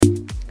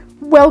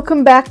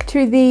Welcome back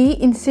to the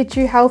In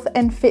Situ Health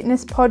and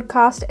Fitness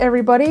podcast,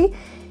 everybody.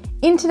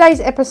 In today's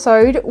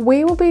episode,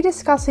 we will be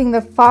discussing the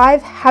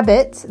 5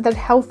 habits that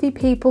healthy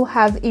people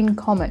have in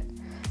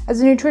common.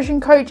 As a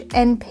nutrition coach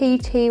and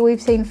PT, we've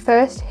seen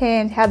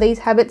firsthand how these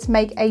habits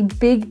make a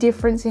big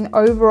difference in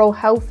overall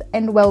health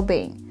and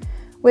well-being.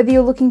 Whether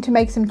you're looking to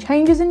make some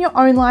changes in your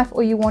own life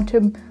or you want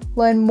to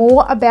learn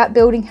more about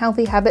building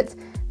healthy habits,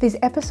 this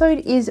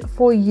episode is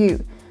for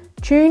you.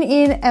 Tune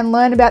in and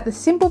learn about the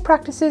simple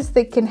practices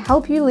that can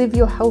help you live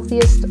your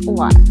healthiest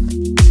life.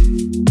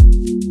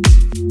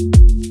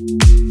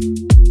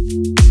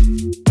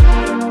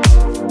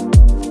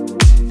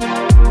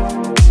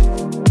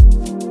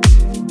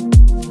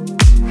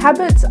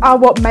 Habits are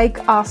what make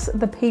us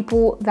the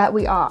people that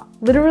we are.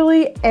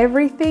 Literally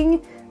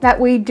everything that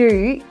we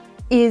do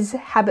is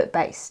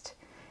habit-based.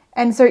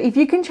 And so if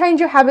you can change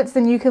your habits,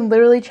 then you can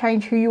literally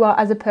change who you are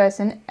as a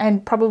person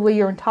and probably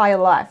your entire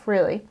life,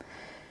 really.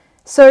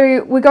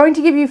 So we're going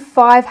to give you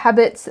 5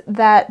 habits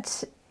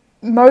that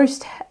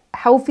most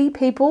healthy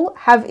people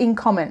have in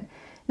common.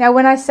 Now,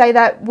 when I say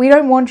that, we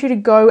don't want you to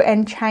go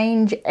and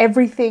change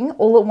everything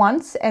all at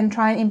once and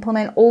try and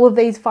implement all of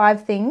these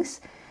 5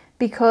 things,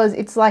 because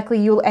it's likely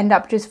you'll end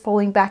up just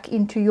falling back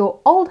into your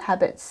old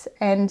habits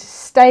and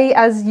stay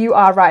as you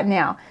are right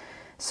now.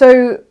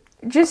 So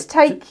just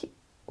take...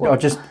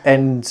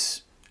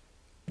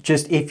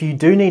 Just if you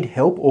do need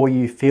help or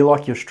you feel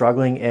like you're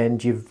struggling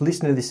and you've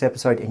listened to this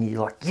episode and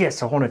you're like,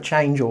 yes, I want to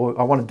change or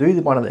I want to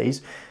do one of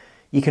these,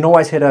 you can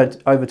always head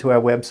over to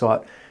our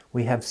website.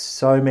 We have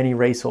so many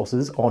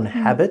resources on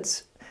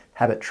habits,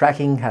 habit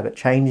tracking, habit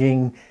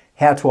changing,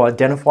 how to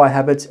identify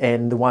habits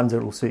and the ones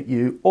that will suit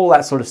you, all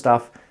that sort of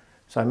stuff.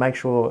 So make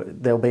sure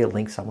there'll be a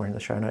link somewhere in the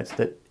show notes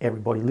that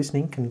everybody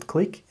listening can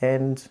click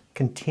and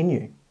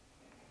continue.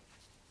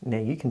 Now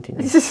you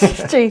continue.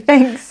 Gee,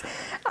 thanks.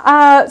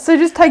 So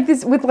just take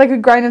this with like a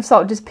grain of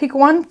salt. Just pick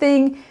one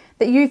thing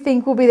that you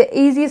think will be the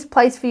easiest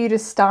place for you to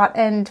start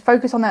and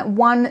focus on that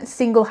one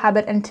single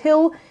habit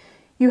until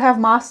you have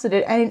mastered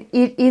it and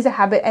it is a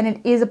habit and it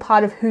is a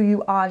part of who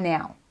you are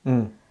now.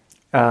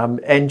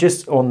 And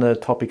just on the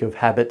topic of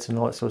habits and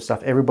all that sort of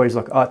stuff, everybody's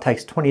like, oh, it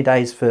takes 20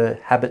 days for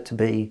habit to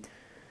be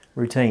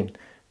routine.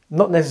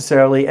 Not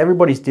necessarily.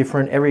 Everybody's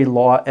different.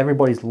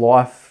 Everybody's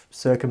life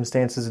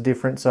circumstances are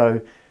different.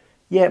 So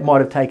yeah, it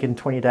might have taken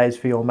 20 days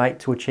for your mate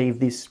to achieve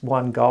this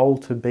one goal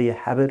to be a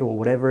habit or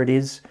whatever it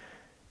is.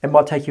 It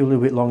might take you a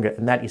little bit longer,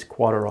 and that is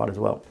quite all right as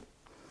well.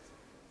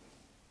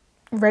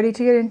 Ready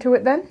to get into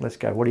it then? Let's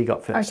go. What do you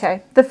got first?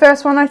 Okay. The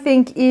first one I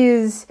think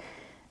is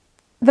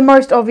the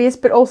most obvious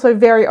but also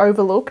very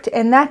overlooked,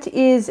 and that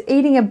is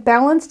eating a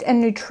balanced and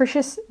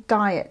nutritious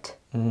diet.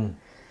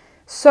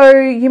 So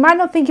you might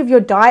not think of your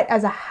diet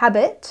as a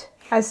habit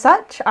as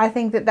such. I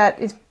think that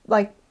is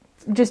like...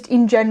 just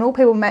in general,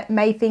 people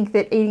may think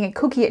that eating a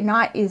cookie at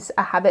night is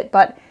a habit,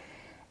 but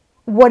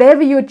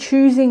whatever you're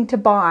choosing to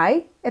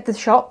buy at the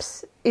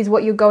shops is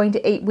what you're going to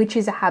eat, which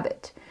is a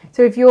habit.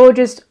 So if you're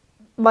just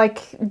like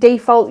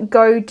default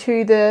go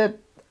to the,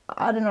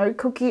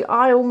 cookie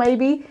aisle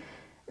maybe,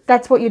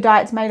 that's what your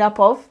diet's made up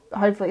of.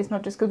 Hopefully it's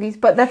not just cookies,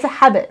 but that's a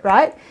habit,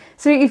 right?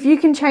 So if you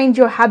can change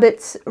your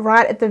habits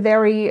right at the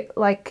very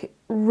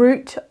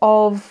root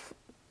of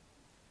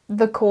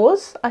the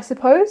cause, I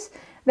suppose,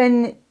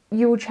 then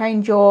you will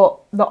change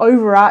the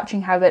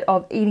overarching habit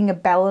of eating a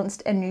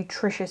balanced and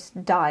nutritious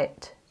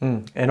diet.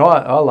 And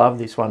I love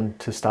this one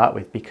to start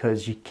with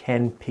because you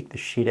can pick the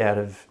shit out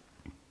of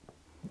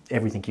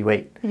everything you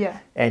eat. Yeah.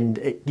 And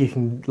you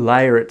can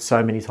layer it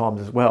so many times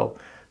as well.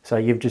 So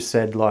you've just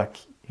said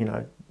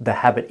the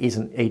habit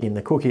isn't eating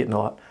the cookie at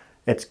night,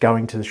 it's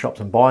going to the shops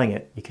and buying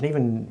it. You can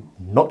even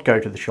not go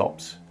to the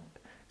shops.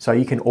 So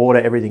you can order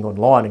everything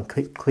online and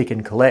click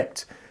and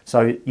collect.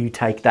 So you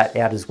take that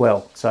out as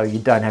well. So you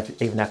don't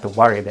even have to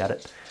worry about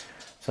it.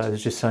 So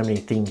there's just so many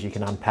things you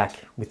can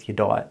unpack with your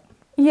diet.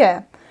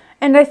 Yeah.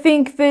 And I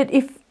think that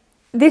if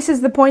this is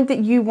the point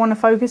that you want to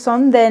focus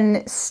on,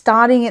 then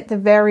starting at the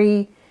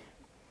very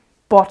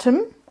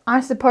bottom, I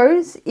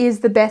suppose,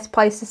 is the best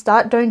place to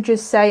start. Don't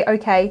just say,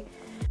 okay.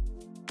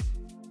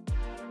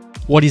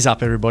 What is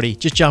up, everybody?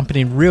 Just jumping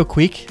in real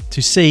quick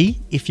to see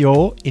if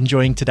you're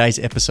enjoying today's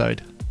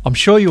episode. I'm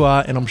sure you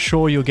are, and I'm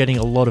sure you're getting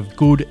a lot of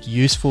good,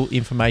 useful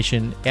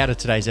information out of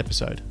today's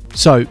episode.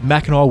 So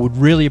Mac and I would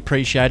really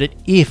appreciate it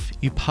if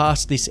you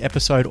pass this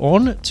episode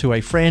on to a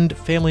friend,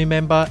 family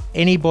member,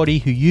 anybody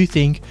who you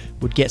think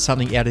would get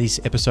something out of this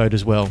episode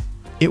as well.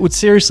 It would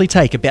seriously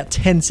take about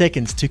 10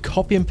 seconds to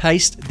copy and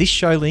paste this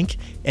show link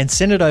and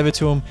send it over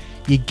to them.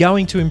 You're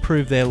going to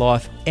improve their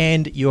life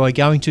and you are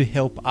going to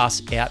help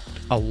us out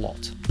a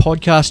lot.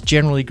 Podcasts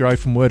generally grow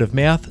from word of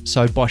mouth,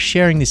 so by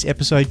sharing this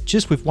episode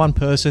just with one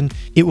person,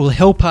 it will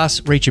help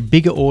us reach a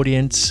bigger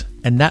audience,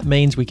 and that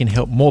means we can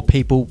help more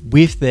people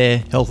with their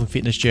health and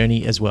fitness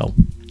journey as well.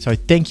 So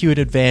thank you in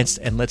advance,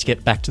 and let's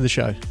get back to the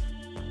show.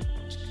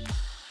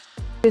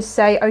 Just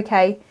say,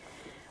 okay,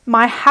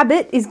 my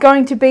habit is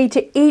going to be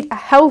to eat a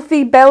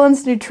healthy,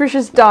 balanced,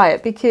 nutritious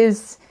diet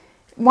because,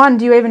 one,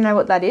 do you even know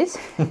what that is?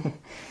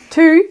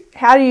 2,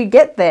 how do you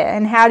get there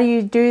and how do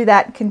you do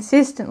that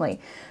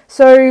consistently?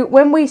 So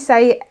when we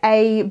say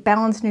a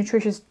balanced,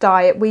 nutritious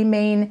diet, we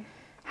mean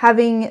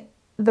having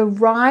the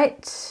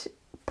right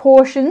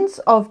portions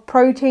of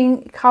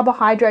protein,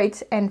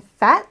 carbohydrates, and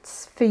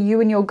fats for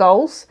you and your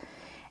goals,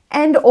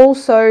 and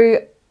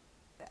also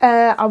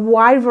a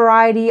wide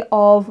variety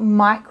of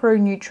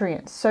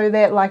micronutrients. So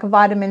they're like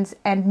vitamins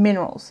and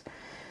minerals.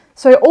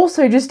 So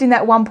also just in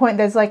that one point,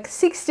 there's like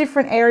 6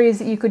 different areas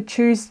that you could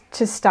choose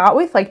to start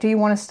with. Like, do you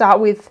want to start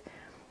with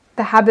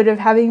the habit of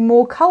having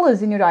more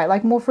colors in your diet,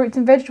 like more fruits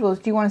and vegetables?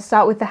 Do you want to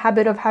start with the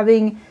habit of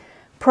having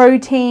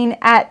protein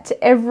at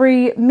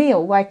every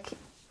meal? Like,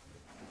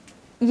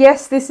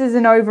 yes, this is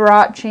an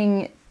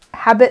overarching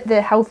habit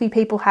that healthy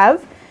people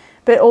have,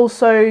 but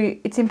also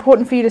it's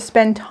important for you to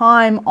spend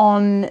time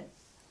on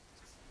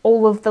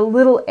all of the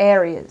little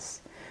areas.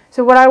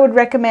 So what I would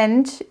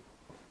recommend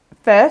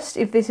first,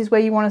 if this is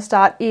where you want to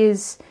start,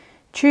 is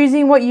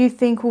choosing what you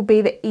think will be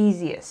the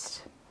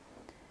easiest.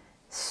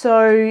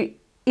 So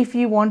if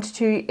you want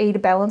to eat a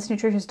balanced,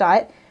 nutritious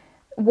diet,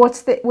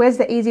 where's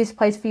the easiest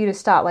place for you to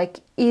start? Like,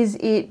 is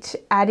it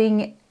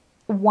adding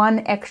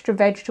 1 extra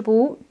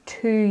vegetable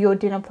to your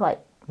dinner plate?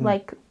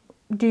 Like,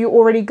 do you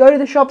already go to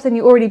the shops and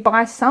you already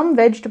buy some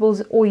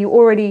vegetables, or you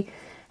already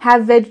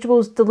have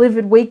vegetables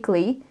delivered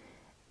weekly?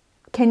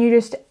 Can you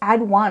just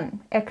add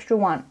 1 extra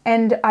one?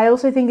 And I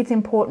also think it's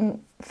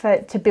important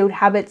to build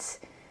habits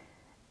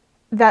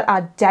that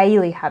are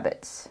daily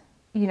habits,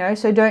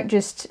 so don't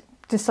just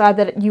decide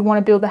that you want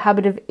to build the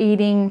habit of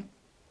eating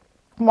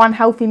 1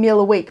 healthy meal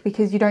a week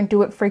because you don't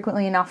do it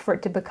frequently enough for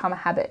it to become a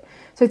habit.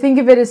 So think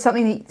of it as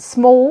something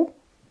small,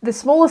 the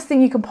smallest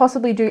thing you can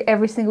possibly do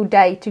every single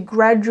day to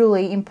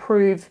gradually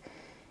improve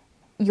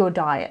your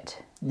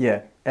diet.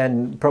 Yeah,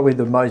 and probably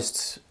the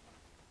most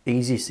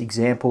easiest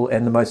example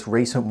and the most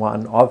recent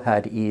one I've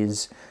had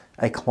is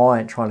a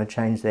client trying to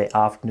change their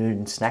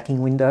afternoon snacking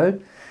window.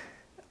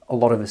 A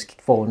lot of us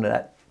fall into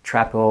that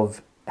trap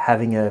of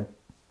having a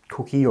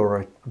cookie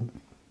or a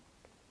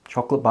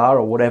chocolate bar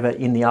or whatever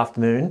in the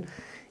afternoon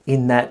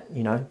in that,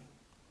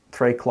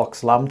 3 o'clock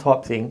slum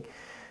type thing.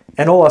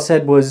 And all I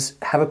said was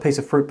have a piece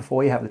of fruit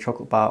before you have the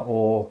chocolate bar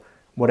or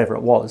whatever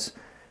it was.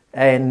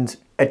 And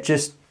it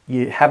just,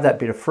 you have that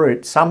bit of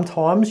fruit.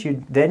 Sometimes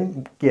you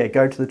then,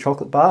 go to the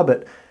chocolate bar,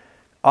 but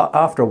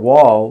after a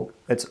while,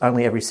 it's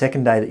only every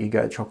second day that you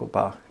go to chocolate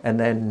bar. And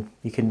then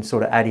you can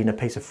sort of add in a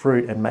piece of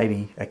fruit and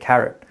maybe a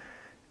carrot.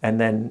 And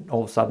then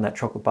all of a sudden that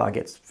chocolate bar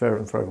gets further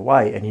and further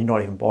away and you're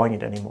not even buying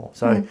it anymore.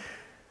 So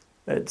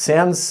it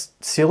sounds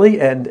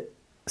silly and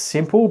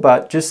simple,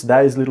 but just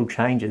those little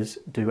changes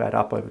do add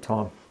up over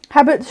time.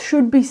 Habits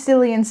should be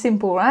silly and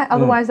simple, right?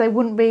 Otherwise they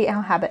wouldn't be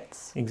our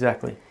habits.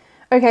 Exactly.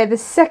 Okay, the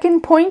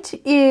second point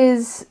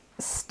is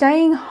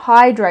staying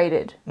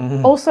hydrated.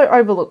 Also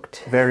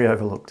overlooked. Very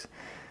overlooked.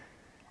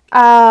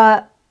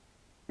 And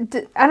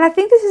I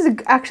think this is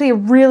actually a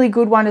really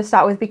good one to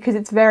start with because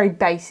it's very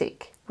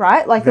basic,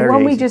 right? Like the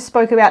one we just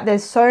spoke about,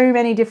 there's so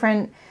many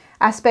different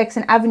aspects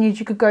and avenues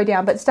you could go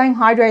down, but staying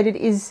hydrated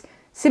is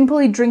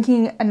simply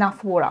drinking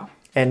enough water.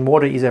 And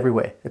water is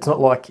everywhere. It's not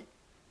like,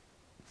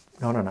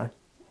 I don't know,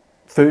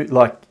 food,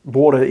 like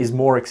water is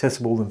more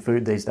accessible than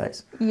food these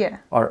days. Yeah.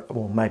 Or,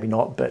 well, maybe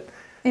not, but...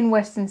 in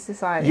Western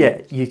society.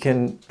 Yeah, you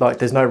can,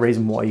 there's no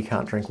reason why you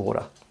can't drink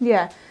water.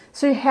 Yeah.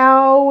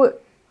 So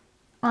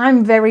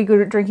I'm very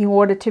good at drinking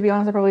water. To be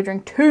honest, I probably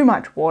drink too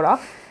much water.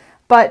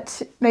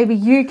 But maybe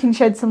you can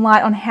shed some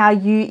light on how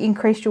you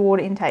increased your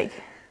water intake.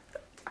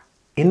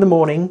 In the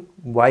morning,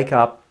 wake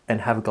up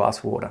and have a glass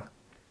of water.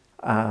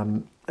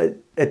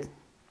 It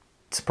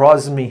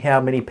surprises me how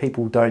many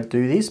people don't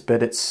do this,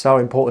 but it's so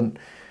important.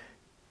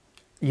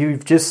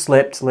 You've just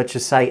slept, let's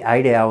just say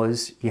 8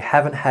 hours. You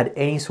haven't had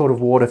any sort of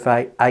water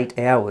for 8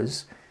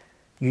 hours.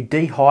 You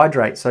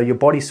dehydrate, so your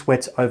body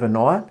sweats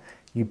overnight.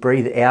 You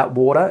breathe out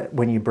water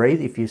when you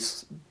breathe, if you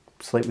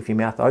sleep with your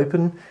mouth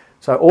open.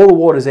 So all the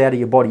water's out of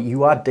your body.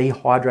 You are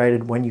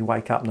dehydrated when you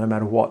wake up, no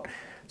matter what.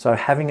 So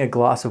having a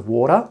glass of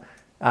water,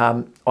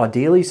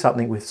 ideally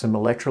something with some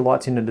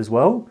electrolytes in it as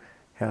well.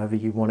 However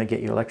you want to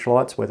get your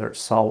electrolytes, whether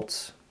it's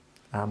salts,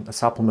 a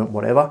supplement,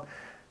 whatever.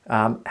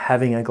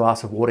 Having a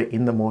glass of water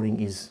in the morning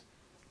is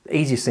the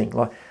easiest thing.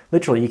 Like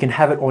literally, you can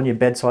have it on your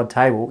bedside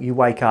table. You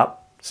wake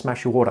up,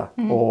 smash your water,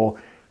 or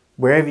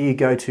wherever you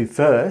go to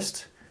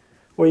first.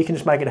 Or you can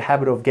just make it a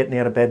habit of getting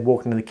out of bed,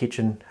 walking to the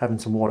kitchen, having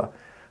some water.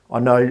 I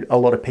know a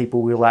lot of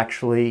people will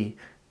actually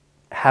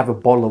have a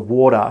bottle of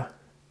water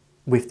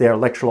with their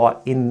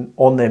electrolyte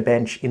on their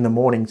bench in the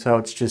morning. So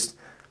it's just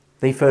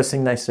the first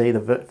thing they see,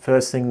 the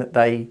first thing that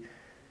they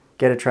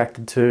get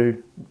attracted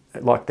to,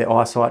 like their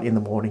eyesight in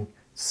the morning.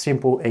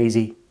 Simple,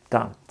 easy,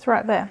 done. It's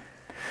right there.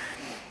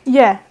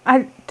 Yeah,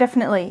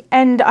 definitely.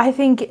 And I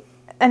think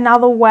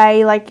another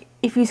way, like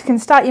if you can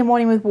start your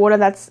morning with water,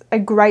 that's a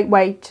great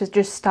way to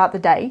just start the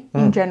day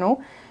in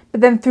general.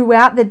 But then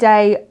throughout the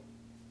day,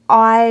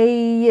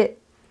 I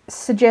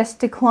suggest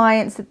to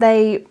clients that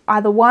they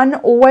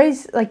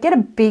always get a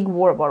big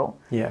water bottle.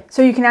 Yeah.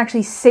 So you can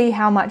actually see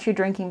how much you're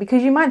drinking,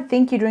 because you might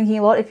think you're drinking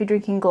a lot if you're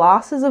drinking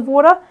glasses of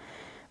water,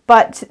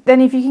 But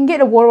then if you can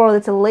get a water bottle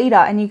that's a litre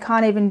and you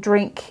can't even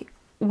drink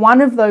one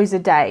of those a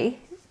day,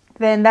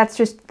 then that's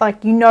just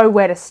like, you know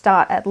where to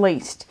start at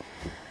least.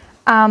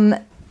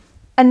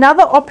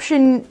 Another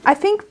option, I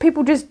think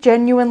people just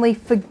genuinely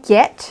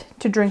forget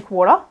to drink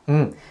water.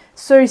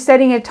 So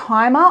setting a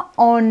timer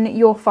on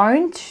your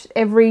phone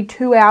every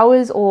 2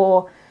 hours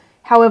or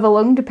however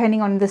long,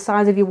 depending on the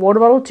size of your water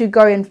bottle, to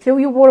go and fill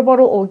your water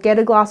bottle or get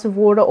a glass of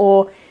water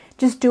or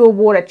just do a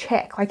water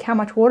check. Like, how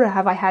much water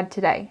have I had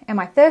today? Am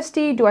I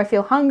thirsty? Do I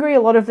feel hungry? A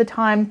lot of the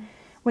time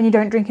when you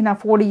don't drink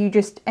enough water, you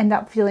just end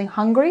up feeling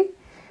hungry.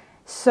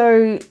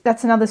 So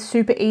that's another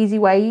super easy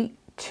way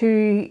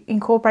to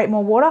incorporate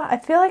more water. I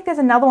feel like there's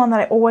another one that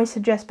I always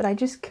suggest, but I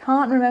just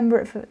can't remember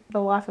it for the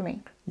life of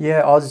me. Yeah,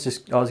 I was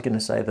going to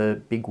say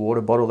the big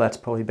water bottle. That's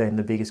probably been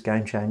the biggest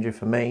game changer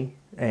for me,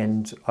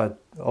 and I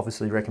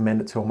obviously recommend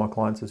it to all my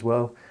clients as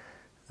well.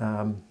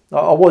 I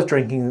was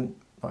drinking,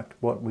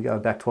 we go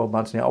back 12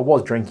 months now, I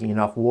was drinking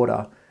enough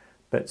water,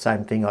 but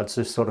same thing, I'd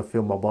just sort of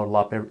fill my bottle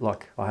up,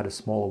 like I had a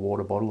smaller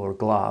water bottle or a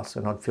glass,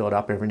 and I'd fill it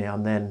up every now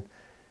and then.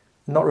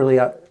 Not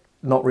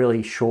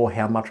really sure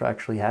how much I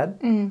actually had.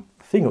 I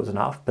think it was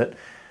enough, but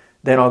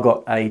then I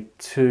got a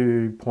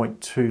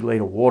 2.2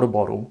 litre water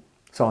bottle,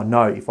 so I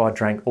know if I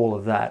drank all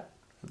of that,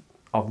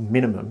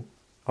 minimum,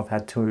 I've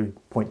had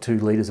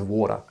 2.2 litres of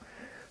water.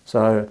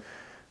 So...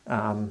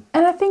 and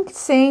I think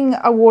seeing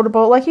a water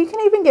bottle, like you can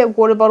even get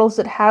water bottles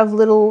that have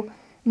little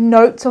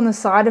notes on the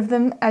side of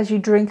them as you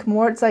drink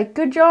more. It's like,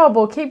 good job,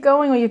 or keep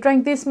going, or you've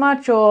drank this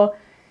much, or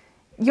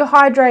you're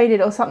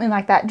hydrated, or something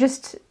like that.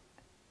 Just,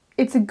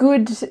 it's a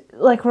good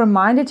like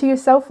reminder to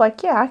yourself,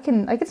 like, yeah, I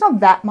can, like, it's not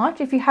that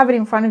much. If you have it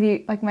in front of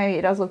you, like maybe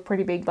it does look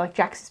pretty big, like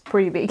Jack's is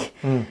pretty big.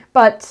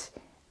 But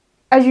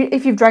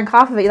if you've drank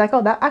half of it, you're like,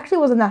 oh, that actually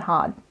wasn't that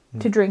hard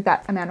to drink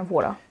that amount of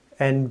water.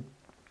 And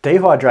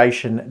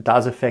dehydration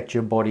does affect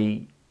your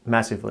body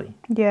massively.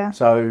 Yeah.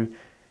 So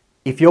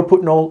if you're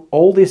putting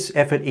all this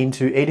effort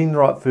into eating the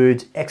right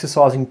foods,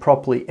 exercising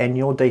properly, and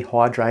you're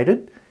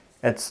dehydrated,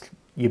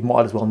 you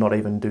might as well not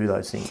even do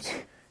those things,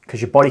 because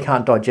your body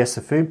can't digest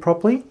the food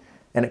properly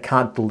and it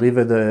can't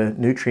deliver the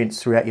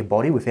nutrients throughout your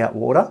body without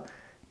water.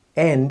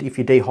 And if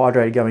you're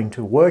dehydrated going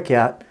to a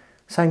workout,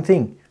 same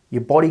thing.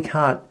 Your body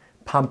can't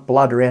pump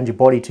blood around your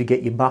body to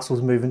get your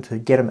muscles moving, to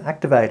get them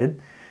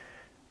activated.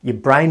 Your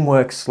brain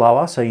works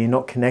slower, so you're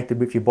not connected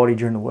with your body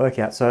during the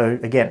workout. So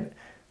again,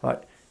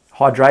 like,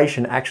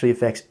 hydration actually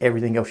affects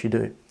everything else you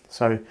do.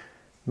 So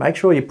make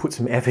sure you put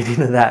some effort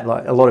into that.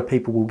 Like, a lot of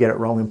people will get it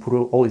wrong and put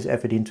all this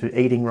effort into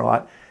eating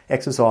right,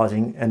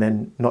 exercising, and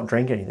then not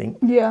drink anything.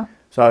 Yeah.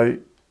 So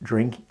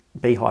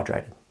be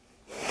hydrated.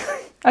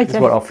 Okay. That's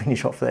what I'll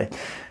finish off there.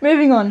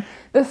 Moving on.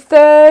 The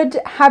third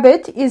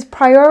habit is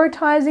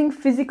prioritizing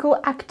physical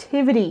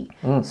activity.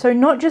 So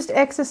not just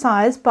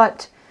exercise,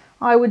 but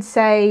I would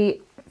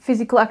say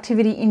physical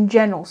activity in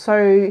general.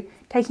 So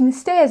taking the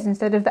stairs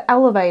instead of the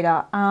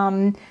elevator,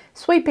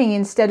 sweeping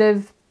instead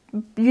of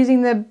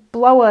using the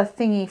blower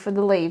thingy for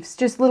the leaves.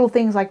 Just little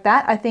things like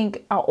that, I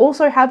think, are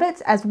also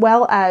habits, as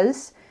well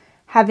as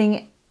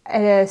having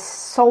a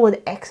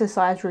solid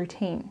exercise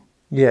routine.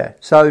 Yeah.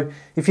 So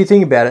if you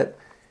think about it,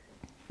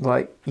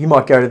 like, you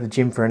might go to the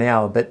gym for an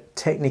hour, but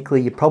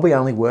technically you're probably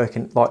only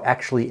working, like,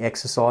 actually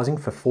exercising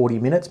for 40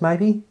 minutes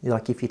maybe,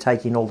 like if you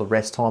take in all the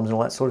rest times and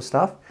all that sort of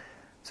stuff.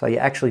 So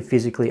you're actually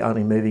physically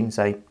only moving,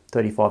 say,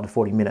 35 to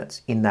 40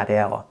 minutes in that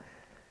hour.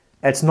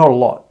 It's not a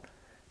lot.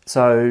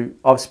 So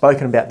I've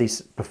spoken about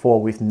this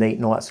before with NEAT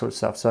and all that sort of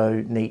stuff.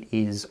 So NEAT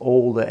is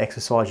all the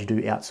exercise you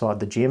do outside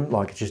the gym,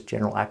 like it's just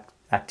general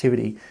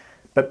activity.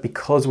 But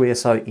because we are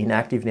so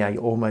inactive now, you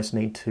almost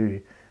need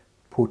to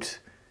put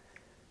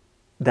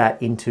that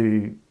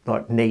into,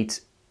 like, NEAT.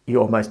 You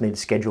almost need to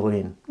schedule it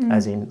in,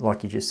 as in,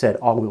 like you just said,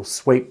 I will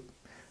sweep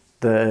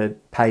the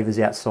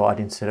pavers outside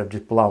instead of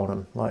just blowing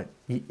them. Like,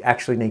 you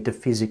actually need to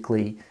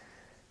physically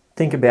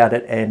think about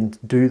it and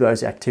do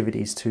those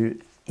activities to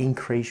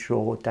increase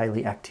your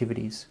daily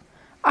activities.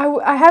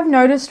 I have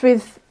noticed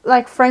with,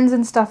 like, friends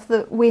and stuff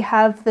that we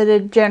have that are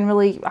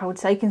generally, I would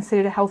say,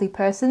 considered a healthy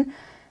person,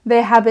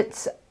 their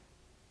habits,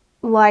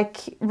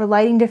 like,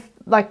 relating to,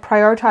 like,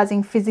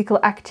 prioritizing physical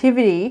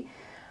activity,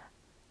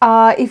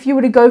 if you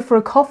were to go for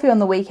a coffee on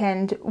the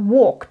weekend,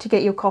 walk to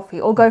get your coffee,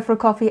 or go for a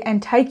coffee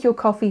and take your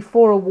coffee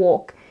for a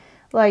walk.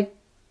 Like,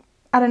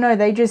 I don't know,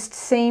 they just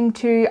seem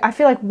to, I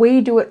feel like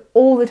we do it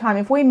all the time.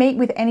 If we meet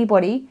with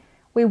anybody,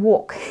 we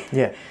walk.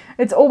 Yeah.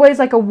 It's always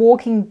like a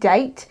walking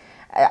date.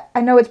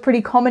 I know it's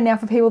pretty common now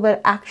for people that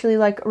are actually,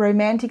 like,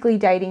 romantically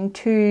dating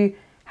to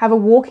have a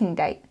walking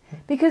date.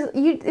 Because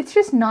it's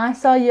just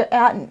nicer, you're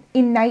out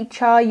in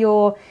nature,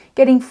 you're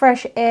getting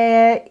fresh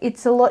air,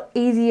 it's a lot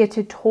easier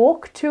to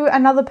talk to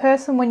another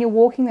person when you're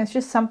walking. There's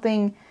just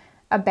something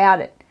about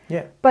it.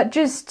 Yeah. But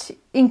just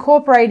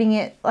incorporating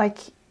it, like,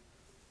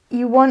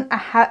 you want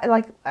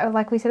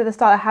like we said at the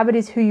start, a habit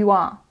is who you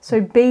are. So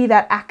be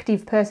that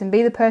active person,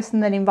 be the person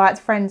that invites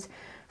friends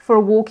for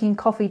a walking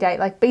coffee date,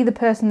 like, be the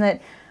person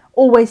that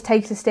always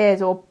takes the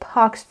stairs or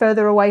parks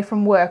further away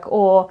from work,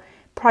 or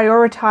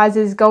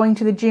prioritizes going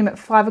to the gym at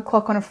 5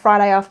 o'clock on a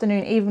Friday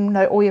afternoon, even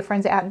though all your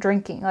friends are out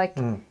drinking. Like,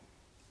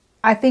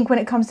 I think when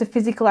it comes to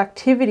physical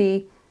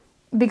activity,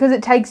 because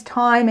it takes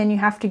time and you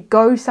have to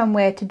go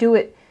somewhere to do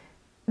it,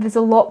 there's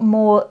a lot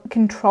more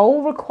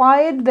control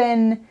required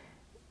than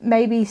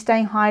maybe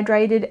staying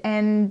hydrated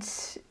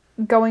and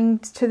going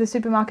to the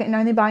supermarket and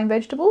only buying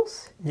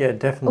vegetables. Yeah,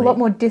 definitely. A lot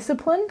more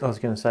discipline. I was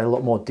going to say a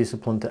lot more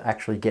discipline to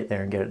actually get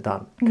there and get it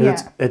done.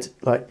 Because it's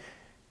like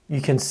you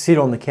can sit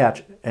on the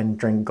couch and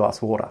drink a glass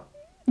of water.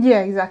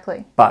 Yeah,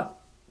 exactly. But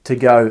to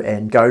go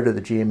to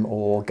the gym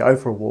or go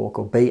for a walk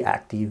or be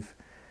active,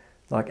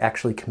 like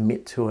actually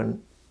commit to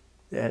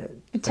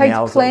it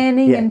takes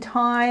planning and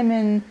time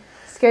and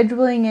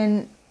scheduling,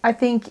 and I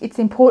think it's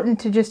important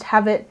to just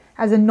have it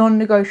as a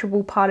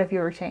non-negotiable part of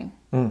your routine.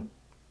 I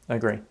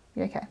agree.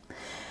 Okay.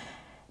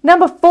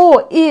 Number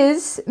 4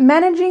 is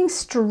managing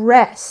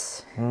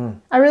stress.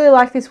 I really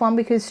like this one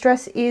because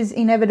stress is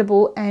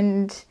inevitable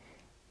and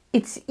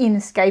it's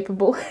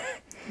inescapable.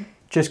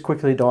 Just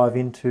quickly dive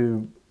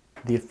into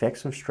the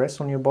effects of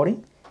stress on your body,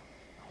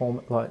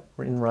 like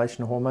in relation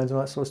to hormones and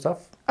that sort of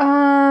stuff.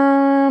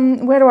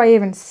 Where do I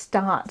even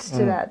start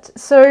to that?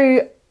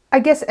 So I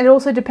guess it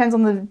also depends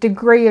on the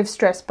degree of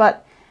stress,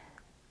 but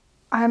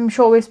I'm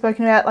sure we've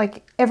spoken about,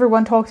 like,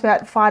 everyone talks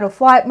about fight or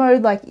flight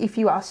mode. Like, if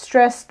you are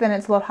stressed, then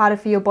it's a lot harder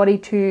for your body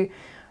to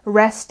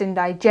rest and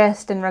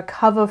digest and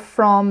recover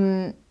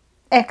from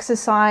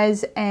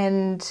exercise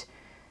and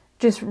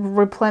just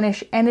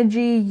replenish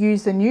energy,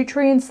 use the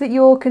nutrients that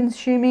you're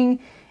consuming.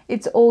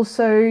 It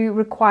also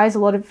requires a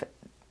lot of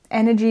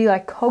energy,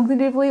 like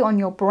cognitively, on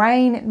your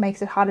brain. It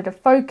makes it harder to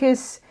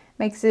focus,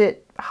 makes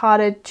it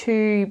harder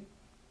to...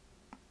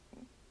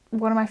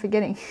 What am I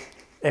forgetting?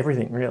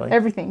 Everything, really.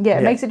 Everything, yeah.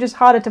 It makes it just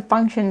harder to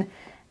function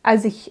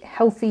as a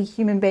healthy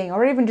human being,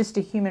 or even just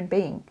a human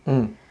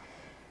being.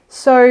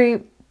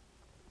 So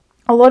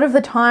a lot of the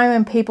time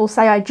when people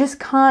say, I just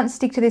can't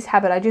stick to this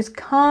habit, I just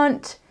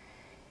can't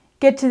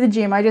get to the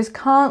gym, I just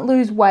can't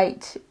lose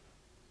weight,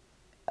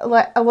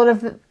 like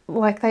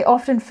they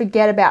often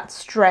forget about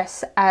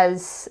stress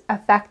as a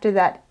factor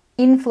that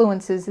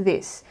influences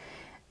this.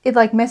 It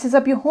like messes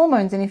up your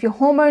hormones, and if your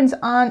hormones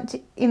aren't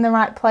in the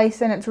right place,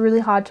 then it's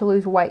really hard to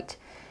lose weight.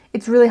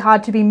 It's really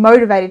hard to be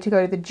motivated to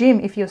go to the gym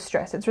if you're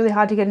stressed. It's really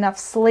hard to get enough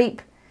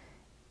sleep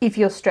if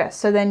you're stressed.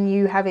 So then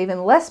you have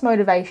even less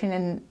motivation,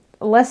 and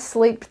less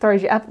sleep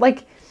throws you up.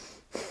 Like,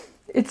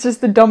 it's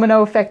just the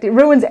domino effect. It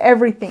ruins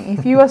everything.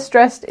 If you are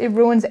stressed, it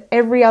ruins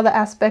every other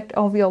aspect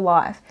of your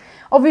life.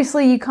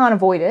 Obviously, you can't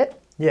avoid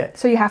it. Yeah.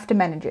 So you have to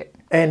manage it.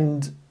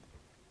 And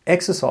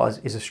exercise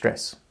is a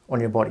stress on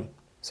your body.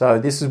 So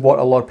this is what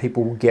a lot of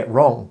people will get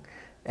wrong.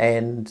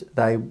 And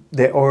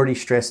they're already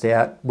stressed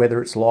out,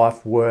 whether it's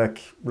life, work,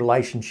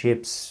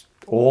 relationships,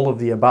 all of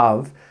the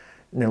above.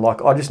 And they're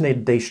like, I just need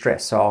to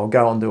de-stress, so I'll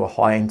go and do a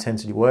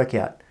high-intensity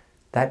workout.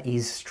 That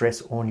is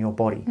stress on your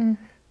body.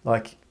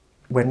 Like,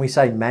 when we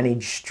say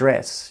manage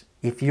stress,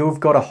 if you've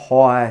got a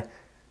high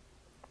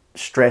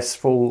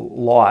stressful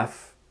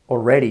life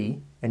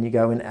already and you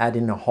go and add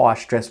in a high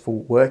stressful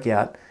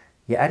workout,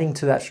 you're adding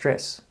to that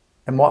stress.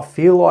 It might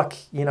feel like,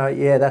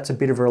 that's a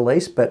bit of a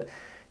release, but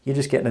you're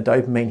just getting a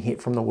dopamine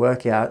hit from the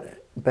workout,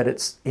 but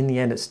it's in the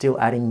end, it's still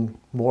adding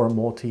more and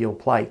more to your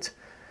plate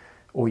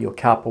or your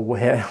cup or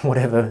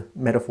whatever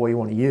metaphor you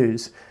want to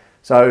use.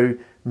 So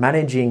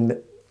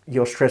managing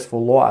your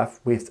stressful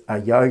life with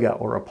a yoga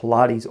or a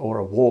Pilates or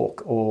a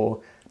walk or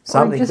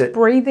something, or just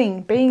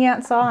breathing, being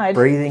outside,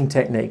 breathing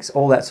techniques,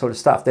 all that sort of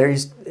stuff.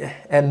 There's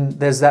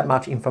that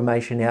much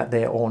information out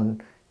there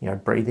on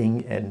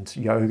breathing and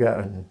yoga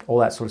and all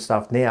that sort of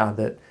stuff now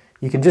that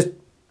you can just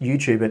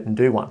YouTube it and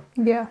do one.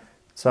 Yeah.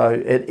 So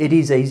it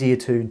is easier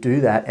to do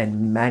that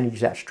and manage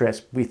that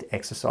stress with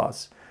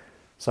exercise.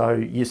 So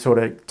you're sort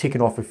of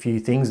ticking off a few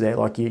things there,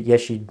 like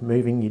you're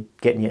moving, you're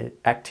getting your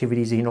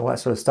activities in, all that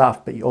sort of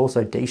stuff, but you're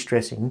also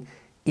de-stressing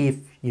if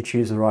you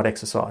choose the right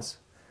exercise.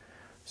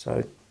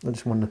 So I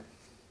just wanted to...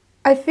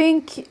 I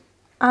think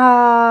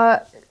I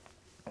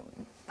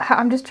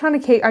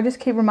just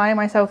keep reminding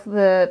myself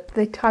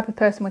the type of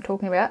person we're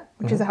talking about,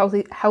 which is a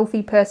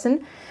healthy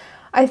person.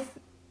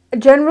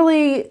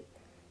 Generally,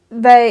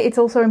 it's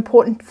also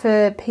important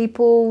for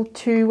people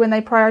to, when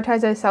they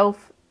prioritize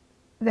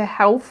their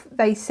health,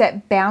 they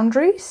set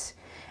boundaries.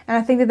 And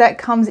I think that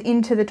comes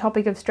into the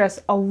topic of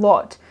stress a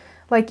lot.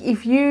 Like,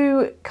 if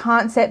you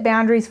can't set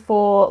boundaries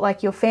for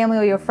like your family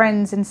or your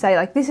friends and say,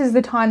 like, this is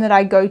the time that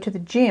I go to the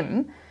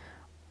gym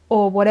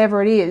or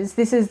whatever it is,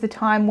 this is the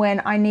time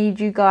when I need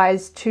you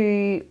guys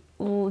to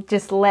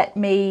just let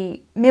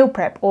me meal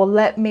prep, or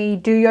let me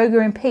do yoga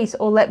in peace,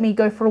 or let me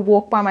go for a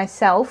walk by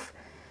myself,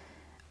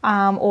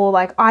 or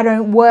like, I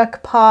don't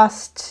work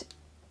past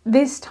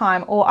this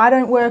time, or I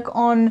don't work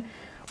on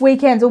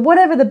weekends, or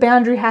whatever the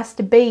boundary has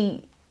to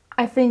be.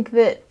 I think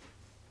that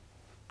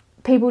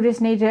people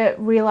just need to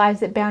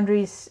realize that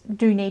boundaries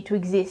do need to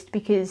exist,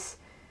 because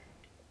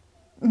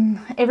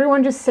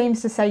everyone just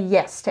seems to say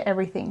yes to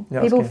everything.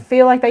 Yeah, People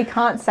feel like they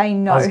can't say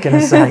no. I was going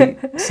to say,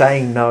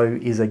 saying no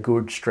is a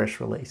good stress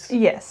release.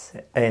 Yes.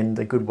 And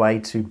a good way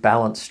to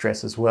balance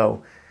stress as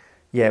well.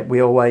 Yeah,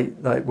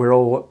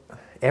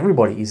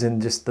 everybody is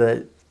in just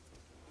the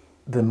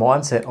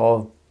mindset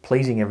of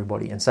pleasing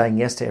everybody and saying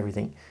yes to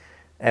everything.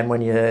 And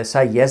when you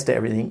say yes to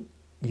everything,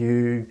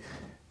 you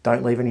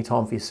don't leave any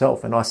time for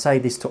yourself. And I say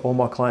this to all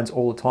my clients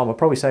all the time. I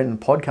probably say it in the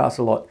podcast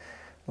a lot.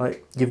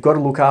 Like, you've got to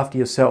look after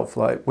yourself.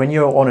 Like, when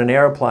you're on an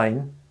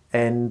aeroplane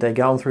and they're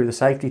going through the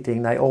safety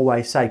thing, they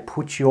always say,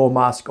 put your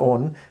mask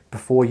on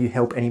before you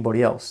help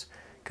anybody else,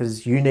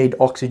 because you need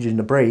oxygen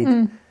to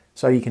breathe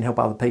so you can help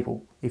other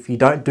people. If you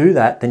don't do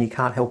that, then you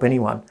can't help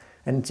anyone.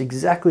 And it's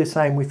exactly the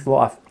same with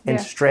life. And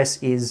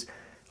stress is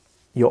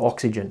your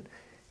oxygen.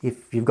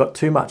 If you've got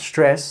too much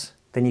stress,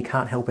 then you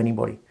can't help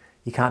anybody.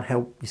 You can't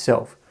help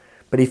yourself.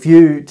 But if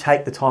you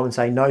take the time and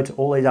say no to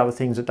all these other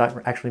things that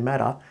don't actually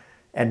matter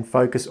and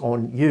focus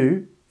on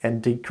you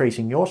and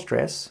decreasing your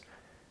stress,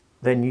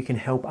 then you can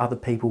help other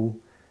people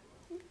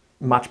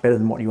much better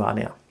than what you are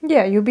now.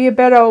 Yeah, you'll be a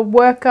better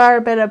worker,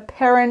 a better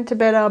parent, a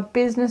better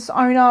business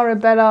owner, a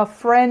better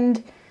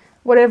friend,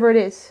 whatever it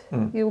is.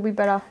 You'll be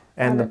better.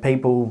 And the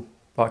people,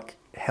 like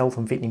health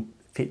and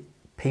fit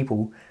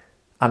people,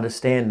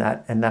 understand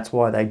that, and that's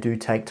why they do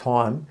take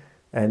time.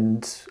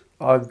 And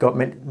I've got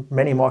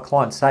many of my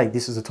clients say,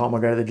 this is the time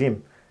I go to the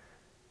gym.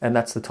 And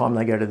that's the time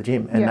they go to the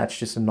gym. And that's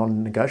just a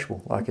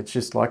non-negotiable. Like, it's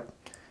just like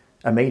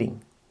a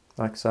meeting.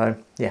 Like, so,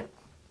 yeah.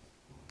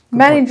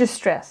 Manage your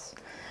stress.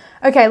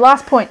 Okay,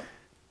 last point.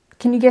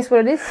 Can you guess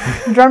what it is?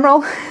 Drum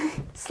roll.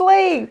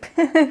 Sleep.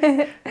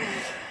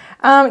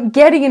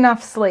 Getting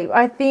enough sleep.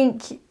 I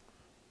think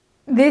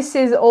this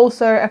is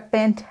also a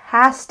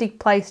fantastic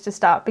place to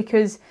start,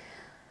 because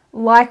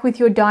like with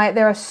your diet,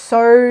 there are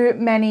so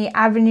many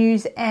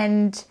avenues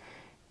and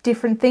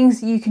different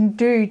things you can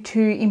do to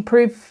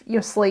improve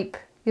your sleep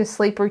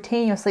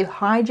routine, your sleep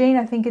hygiene.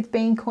 I think it's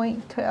being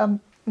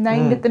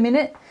named at the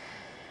minute.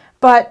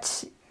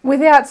 But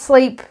without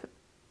sleep,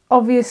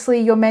 obviously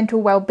your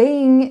mental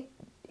well-being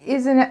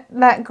isn't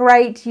that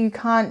great. You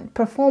can't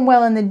perform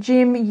well in the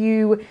gym.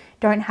 You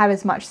don't have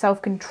as much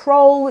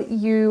self-control.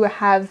 You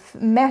have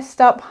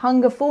messed up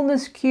hunger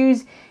fullness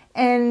cues,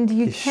 and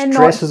you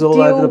cannot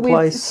deal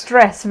with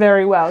stress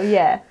very well.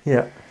 Yeah.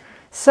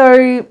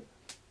 So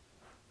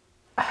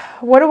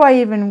what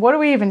do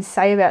we even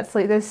say about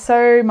sleep? There's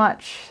so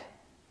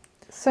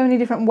many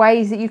different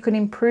ways that you can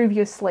improve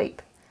your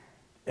sleep.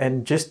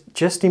 And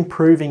just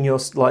improving your,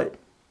 like,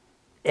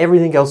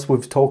 everything else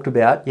we've talked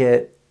about,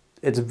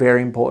 it's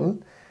very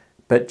important,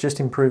 but just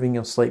improving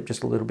your sleep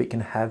just a little bit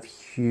can have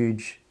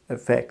huge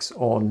effects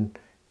on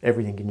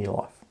everything in your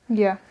life.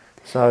 Yeah.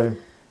 So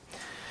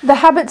the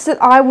habits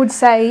that I would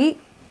say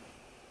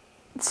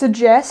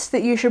suggest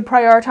that you should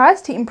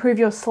prioritize to improve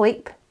your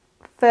sleep,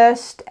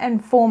 first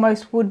and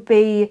foremost, would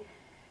be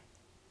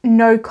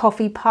no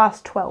coffee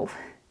past 12.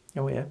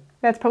 Oh, yeah.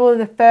 That's probably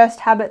the first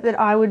habit that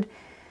I would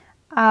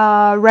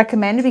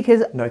recommend,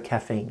 because no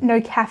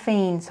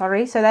caffeine.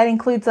 So that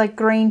includes like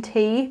green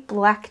tea,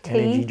 black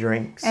tea,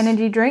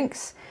 energy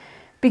drinks.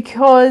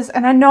 Because,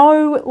 and I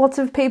know lots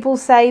of people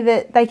say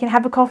that they can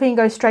have a coffee and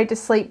go straight to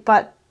sleep,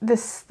 but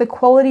the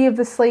quality of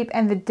the sleep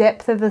and the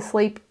depth of the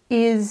sleep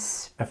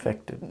is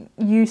affected,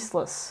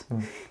 useless.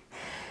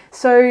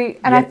 So,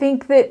 and I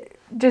think that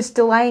just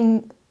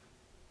I'm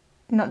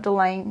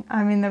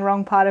in the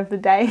wrong part of the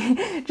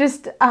day.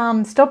 Just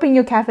stopping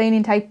your caffeine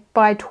intake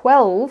by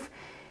 12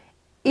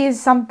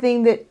 is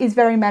something that is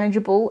very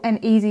manageable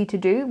and easy to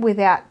do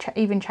without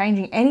even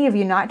changing any of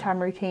your nighttime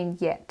routine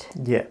yet.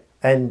 Yeah,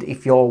 and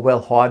if you're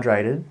well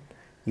hydrated,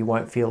 you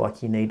won't feel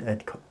like you need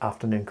an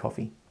afternoon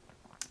coffee.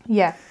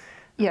 Yeah,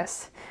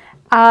 yes.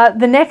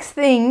 The next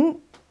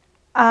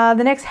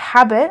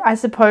habit, I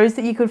suppose,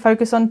 that you could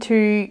focus on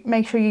to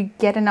make sure you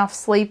get enough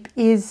sleep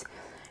is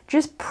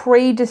just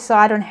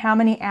pre-decide on how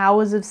many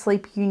hours of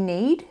sleep you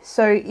need.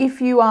 So if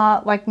you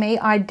are like me,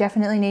 I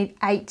definitely need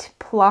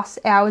 8+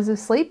 hours of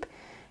sleep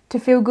to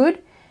feel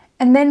good.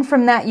 And then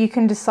from that, you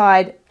can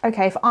decide,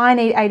 okay, if I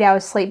need 8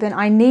 hours sleep, then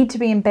I need to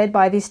be in bed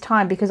by this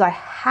time because I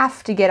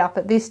have to get up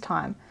at this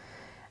time.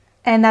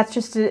 And that's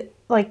just it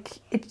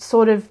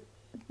sort of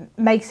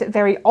makes it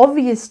very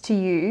obvious to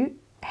you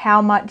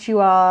how much you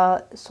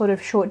are sort of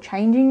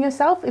shortchanging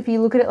yourself if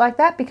you look at it like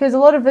that. Because a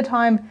lot of the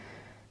time,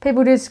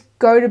 people just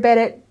go to bed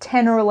at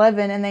 10 or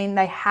 11 and then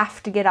they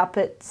have to get up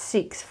at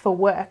 6 for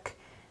work.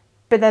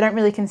 But they don't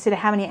really consider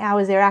how many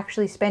hours they're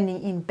actually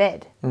spending in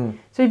bed.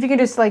 So if you can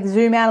just like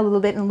zoom out a little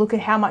bit and look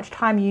at how much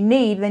time you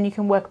need, then you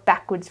can work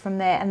backwards from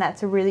there. And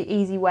that's a really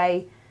easy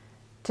way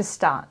to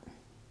start.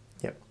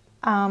 Yep.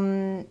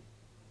 I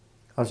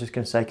was just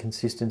going to say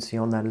consistency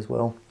on that as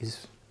well.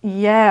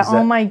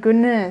 Oh my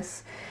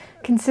goodness.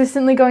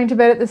 Consistently going to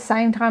bed at the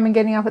same time and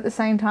getting up at the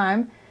same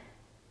time,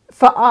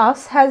 for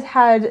us, has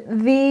had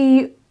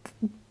the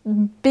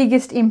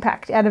biggest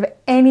impact out of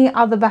any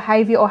other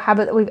behaviour or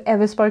habit that we've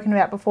ever spoken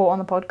about before on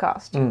the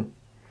podcast.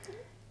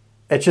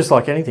 It's just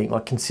like anything,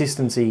 like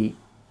consistency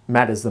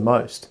matters the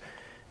most.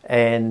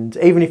 And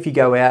even if you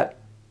go out,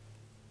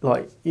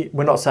 like,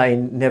 we're not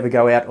saying never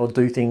go out or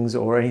do things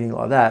or anything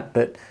like that,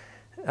 but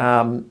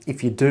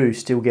if you do,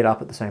 still get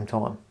up at the same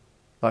time.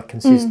 Like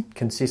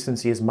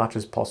consistency as much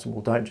as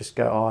possible. Don't just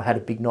go, oh, I had a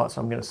big night,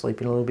 so I'm going to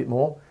sleep in a little bit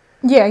more.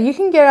 Yeah, you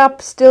can get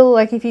up still,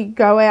 like if you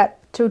go out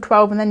till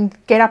 12 and then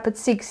get up at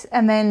 6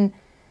 and then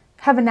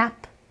have a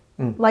nap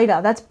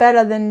later. That's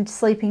better than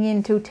sleeping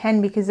in till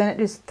 10, because then it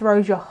just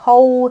throws your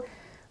whole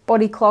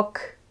body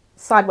clock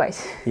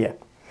sideways. Yeah.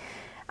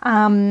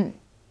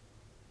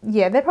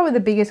 Yeah, they're probably the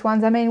biggest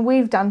ones. I mean,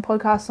 we've done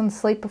podcasts on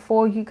sleep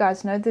before. You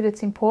guys know that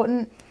it's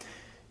important.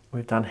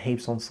 We've done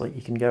heaps on sleep.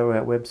 You can go to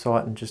our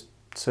website and just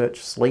search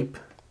sleep,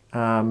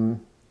 blog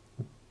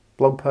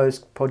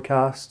post,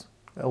 podcast,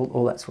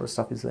 all that sort of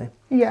stuff is there.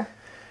 Yeah.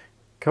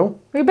 Cool.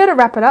 We better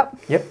wrap it up.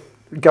 Yep.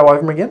 Go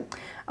over them again.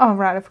 Oh,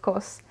 right, of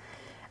course.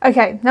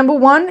 Okay, number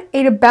 1,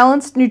 eat a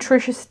balanced,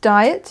 nutritious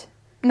diet.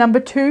 Number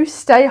 2,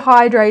 stay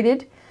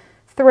hydrated.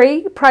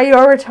 3,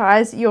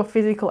 prioritize your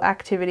physical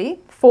activity.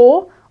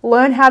 4,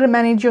 learn how to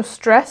manage your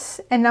stress.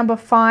 And number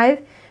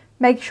 5,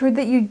 make sure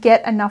that you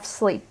get enough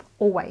sleep,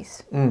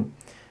 always.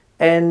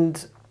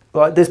 And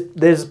like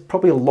there's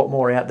probably a lot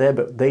more out there,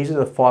 but these are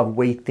the 5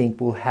 we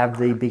think will have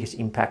the biggest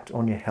impact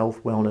on your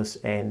health, wellness,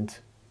 and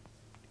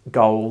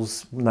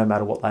goals, no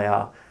matter what they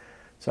are.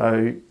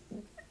 So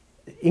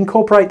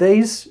incorporate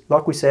these.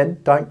 Like we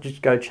said, don't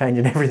just go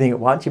changing everything at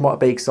once. You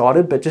might be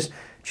excited, but just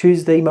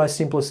choose the most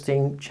simplest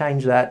thing,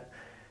 change that,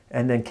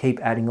 and then keep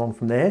adding on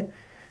from there.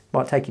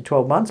 Might take you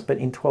 12 months, but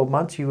in 12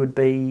 months you would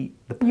be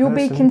the person. You'll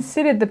be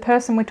considered the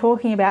person we're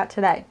talking about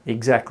today.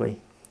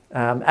 Exactly.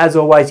 As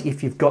always,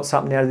 if you've got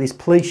something out of this,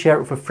 please share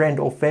it with a friend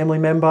or family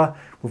member.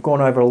 We've gone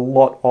over a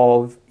lot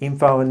of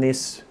info in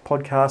this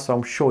podcast, so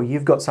I'm sure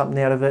you've got something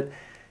out of it,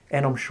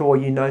 and I'm sure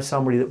you know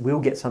somebody that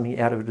will get something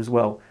out of it as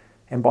well.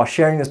 And by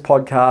sharing this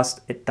podcast,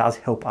 it does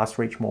help us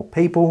reach more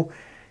people,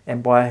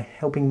 and by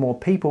helping more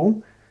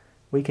people,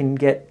 we can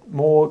get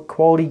more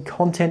quality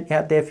content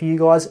out there for you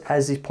guys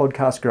as this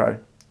podcast grows.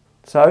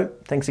 So,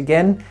 thanks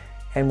again,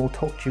 and we'll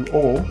talk to you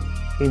all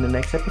in the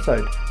next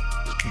episode.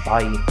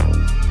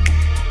 Bye.